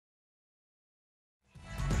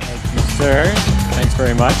sir. Thanks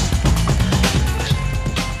very much.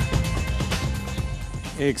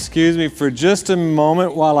 Excuse me for just a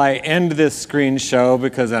moment while I end this screen show,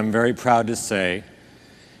 because I'm very proud to say,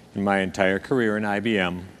 in my entire career in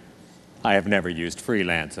IBM, I have never used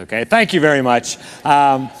freelance, okay? Thank you very much.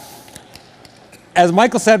 As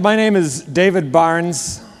Michael said, my name is David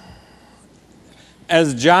Barnes.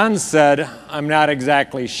 As John said, I'm not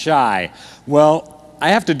exactly shy. Well, I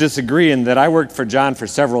have to disagree in that I worked for John for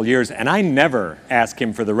several years, and I never asked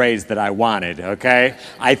him for the raise that I wanted, okay?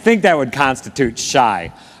 I think that would constitute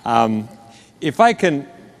shy. If I can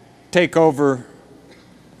take over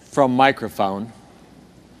from microphone,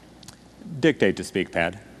 dictate to speak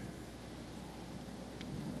pad.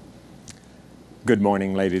 Good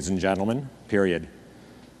morning, ladies and gentlemen, period.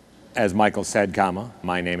 As Michael said, comma,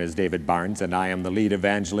 my name is David Barnes, and I am the lead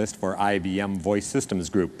evangelist for IBM Voice Systems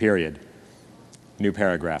Group, period. New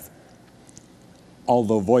paragraph.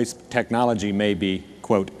 Although voice technology may be,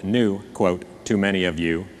 quote, new, quote, to many of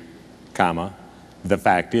you, comma, the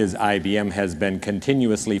fact is IBM has been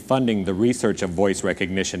continuously funding the research of voice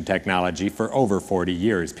recognition technology for over 40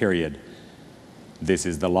 years, period. This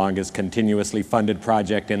is the longest continuously funded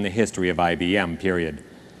project in the history of IBM, period.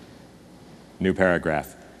 New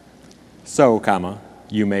paragraph. So, comma,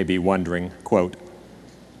 you may be wondering, quote,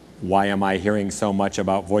 why am I hearing so much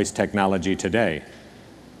about voice technology today?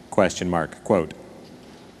 Question mark, quote.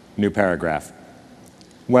 New paragraph.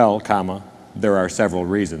 Well, comma, there are several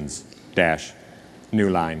reasons, dash,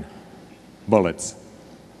 new line, bullets.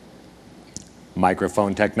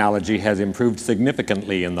 Microphone technology has improved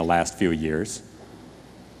significantly in the last few years.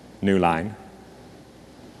 New line.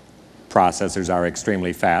 Processors are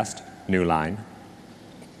extremely fast, new line.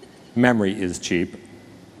 Memory is cheap,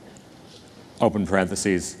 open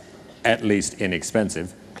parentheses, at least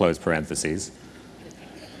inexpensive, close parentheses.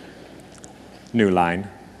 New line.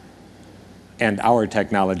 And our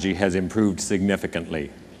technology has improved significantly,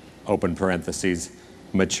 open parentheses,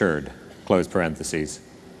 matured, close parentheses.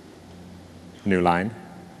 New line.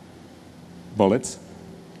 Bullets.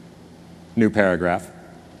 New paragraph.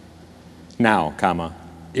 Now, comma,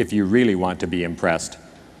 if you really want to be impressed,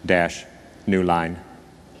 dash, new line,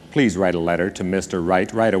 please write a letter to Mr.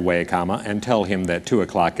 Wright right away, comma, and tell him that 2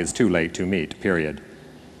 o'clock is too late to meet, period.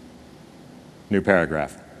 New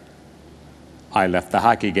paragraph. I left the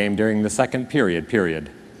hockey game during the second period, period.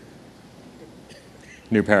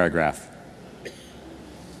 New paragraph.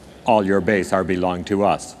 All your base are belong to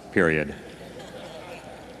us, period.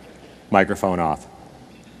 Microphone off.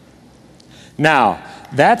 Now,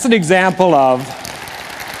 that's an example of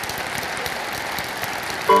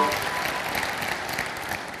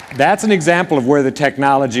where the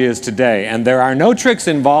technology is today, and there are no tricks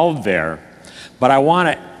involved there, but I want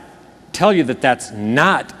to tell you that that's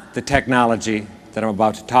not the technology that I'm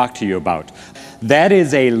about to talk to you about. That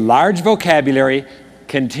is a large vocabulary,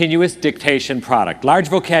 continuous dictation product. Large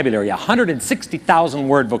vocabulary, 160,000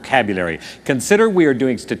 word vocabulary. Consider we are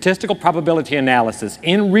doing statistical probability analysis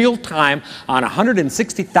in real time on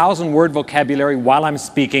 160,000 word vocabulary while I'm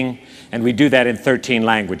speaking, and we do that in 13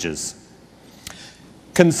 languages.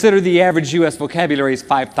 Consider the average US vocabulary is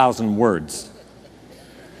 5,000 words.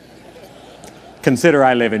 Consider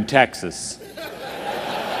I live in Texas.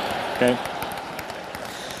 Okay?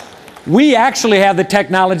 We actually have the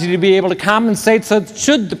technology to be able to compensate, so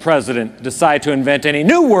should the president decide to invent any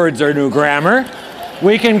new words or new grammar,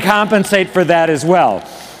 we can compensate for that as well.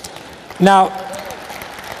 Now,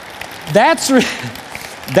 that's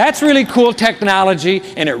really cool technology,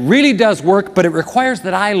 and it really does work, but it requires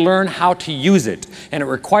that I learn how to use it, and it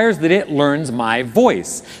requires that it learns my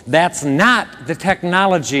voice. That's not the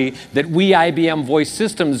technology that we IBM Voice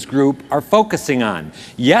Systems Group are focusing on.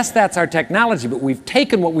 Yes, that's our technology, but we've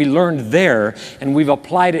taken what we learned there and we've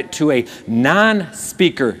applied it to a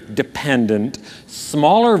non-speaker dependent,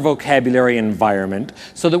 smaller vocabulary environment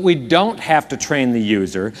so that we don't have to train the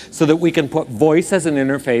user, so that we can put voice as an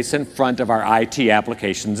interface in front of our IT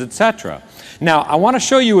applications, etc. Now, I want to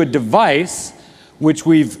show you a device which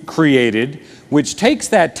we've created, which takes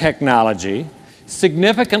that technology,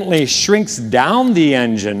 significantly shrinks down the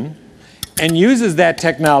engine, and uses that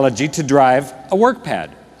technology to drive a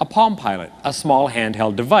WorkPad, a Palm Pilot, a small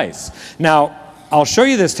handheld device. Now, I'll show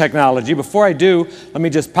you this technology. Before I do, let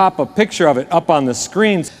me just pop a picture of it up on the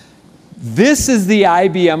screen. This is the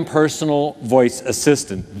IBM Personal Voice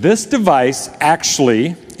Assistant. This device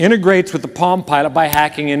actually integrates with the Palm Pilot by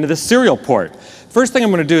hacking into the serial port. First thing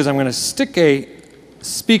I'm going to do is I'm going to stick a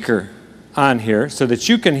speaker on here so that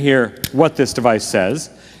you can hear what this device says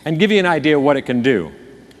and give you an idea of what it can do.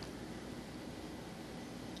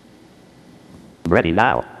 Ready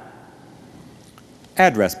now.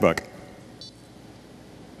 Address book.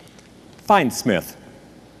 Find Smith.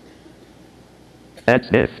 Ed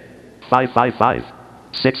Smith,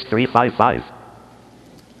 555-6355.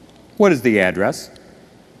 What is the address?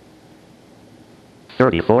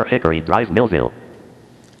 34 Hickory Drive, Millville.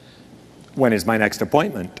 When is my next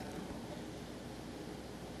appointment?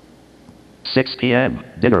 6 p.m.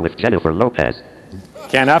 Dinner with Jennifer Lopez.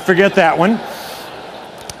 Cannot forget that one.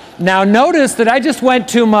 Now notice that I just went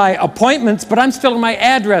to my appointments, but I'm still in my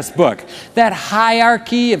address book. That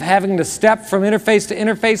hierarchy of having to step from interface to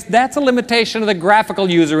interface, that's a limitation of the graphical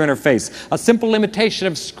user interface, a simple limitation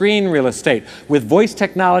of screen real estate. With voice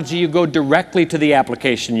technology, you go directly to the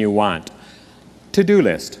application you want. To-do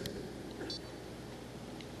list.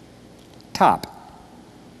 Top.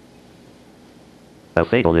 A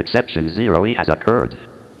fatal exception 0E has occurred.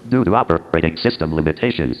 Due to operating system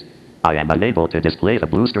limitations, I am unable to display the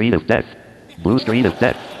blue screen of death. Blue screen of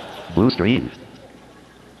death. Blue screen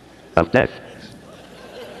of death.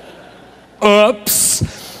 Oops.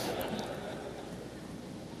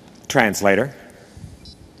 Translator.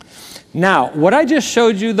 Now, what I just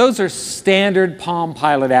showed you, those are standard Palm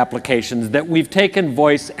Pilot applications that we've taken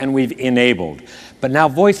voice and we've enabled. But now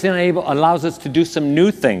voice enable allows us to do some new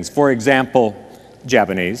things. For example,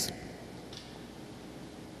 Japanese.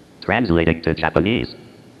 Translating to Japanese.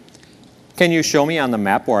 Can you show me on the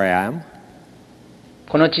map where I am?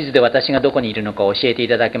 この地図で私がどこにいるのか教えてい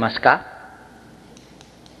ただけますか?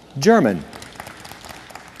 German.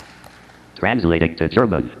 Translating to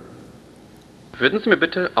German. Würden Sie mir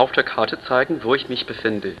bitte auf der Karte zeigen, wo ich mich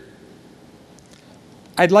befinde?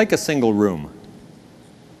 I'd like a single room.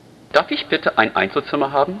 Darf ich bitte ein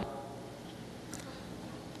Einzelzimmer haben?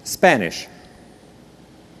 Spanish.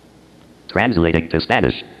 Translating to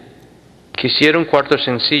Spanish. Quisiera un cuarto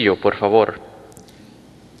sencillo, por favor.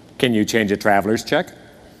 Can you change a traveler's check?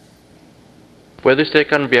 ¿Puede usted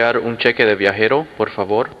cambiar un cheque de viajero, por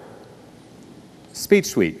favor? Speech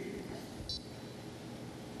suite.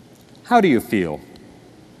 How do you feel?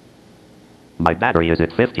 My battery is at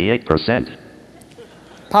 58%.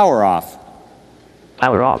 Power off.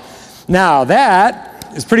 Power off. Now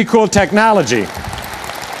that is pretty cool technology.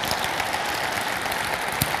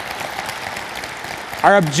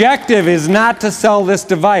 Our objective is not to sell this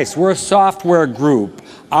device. We're a software group.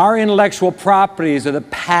 Our intellectual properties are the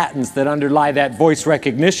patents that underlie that voice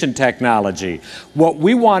recognition technology. What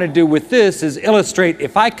we want to do with this is illustrate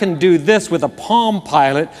if I can do this with a Palm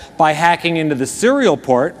Pilot by hacking into the serial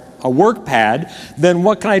port, a WorkPad, then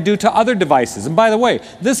what can I do to other devices? And by the way,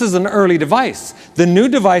 this is an early device. The new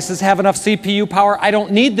devices have enough CPU power. I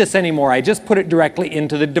don't need this anymore. I just put it directly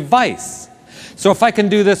into the device. So if I can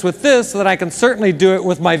do this with this, then I can certainly do it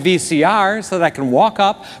with my VCR so that I can walk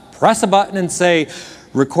up, press a button and say,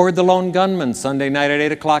 record The Lone Gunman Sunday night at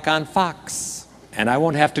 8 o'clock on Fox. And I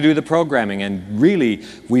won't have to do the programming. And really,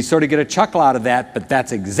 we sort of get a chuckle out of that, but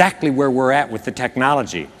that's exactly where we're at with the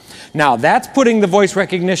technology. Now, that's putting the voice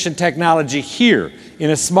recognition technology here in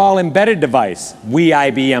a small embedded device. We,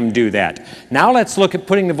 IBM, do that. Now let's look at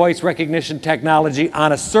putting the voice recognition technology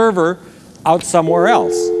on a server out somewhere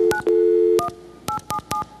else.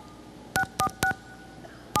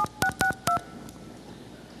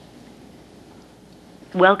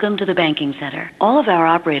 Welcome to the banking center. All of our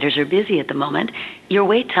operators are busy at the moment. Your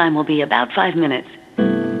wait time will be about 5 minutes.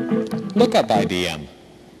 Look up IBM.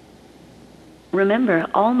 Remember,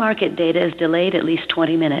 all market data is delayed at least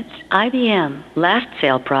 20 minutes. IBM, last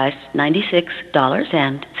sale price,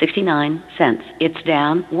 $96.69. It's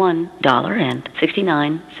down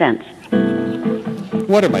 $1.69.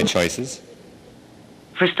 What are my choices?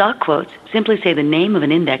 For stock quotes, simply say the name of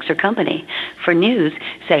an index or company. For news,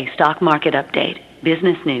 say stock market update,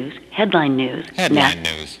 business news, headline news. Headline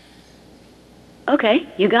news. Okay,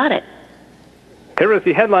 you got it. Here is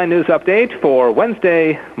the headline news update for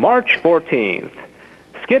Wednesday, March 14th.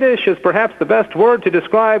 Skittish is perhaps the best word to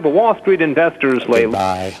describe Wall Street investors lately.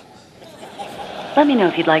 Goodbye. Let me know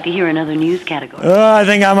if you'd like to hear another news category. I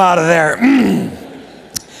think I'm out of there.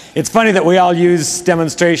 It's funny that we all use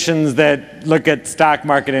demonstrations that look at stock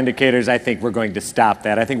market indicators. I think we're going to stop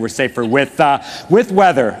that. I think we're safer with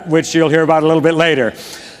weather, which you'll hear about a little bit later.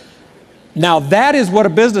 Now, that is what a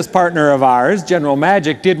business partner of ours, General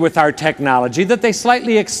Magic, did with our technology that they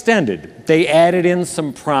slightly extended. They added in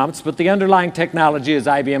some prompts, but the underlying technology is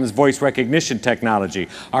IBM's voice recognition technology.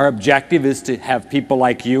 Our objective is to have people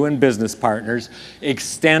like you and business partners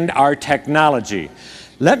extend our technology.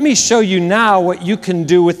 Let me show you now what you can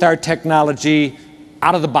do with our technology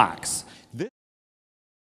out of the box.